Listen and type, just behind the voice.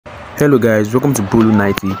Hello guys, welcome to Bolo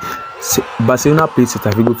 90. Barcelona played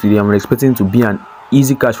Celta Vigo today and we're expecting it to be an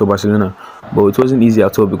easy catch for Barcelona, but it wasn't easy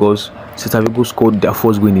at all because Celta Vigo scored their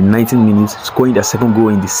first goal in the 19 minutes, scoring their second goal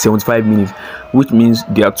in the 75 minutes, which means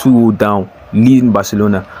they are 2-0 down, leading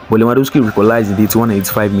Barcelona. But Lewandowski equalized in the 81 and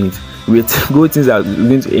 85 minutes. We good things are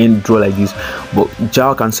going to end draw like this, but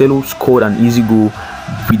joao Cancelo scored an easy goal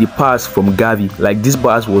with the pass from Gavi. Like, this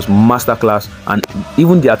pass was masterclass, and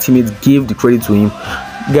even their teammates gave the credit to him.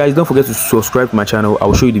 Guys, don't forget to subscribe to my channel. I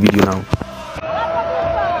will show you the video now.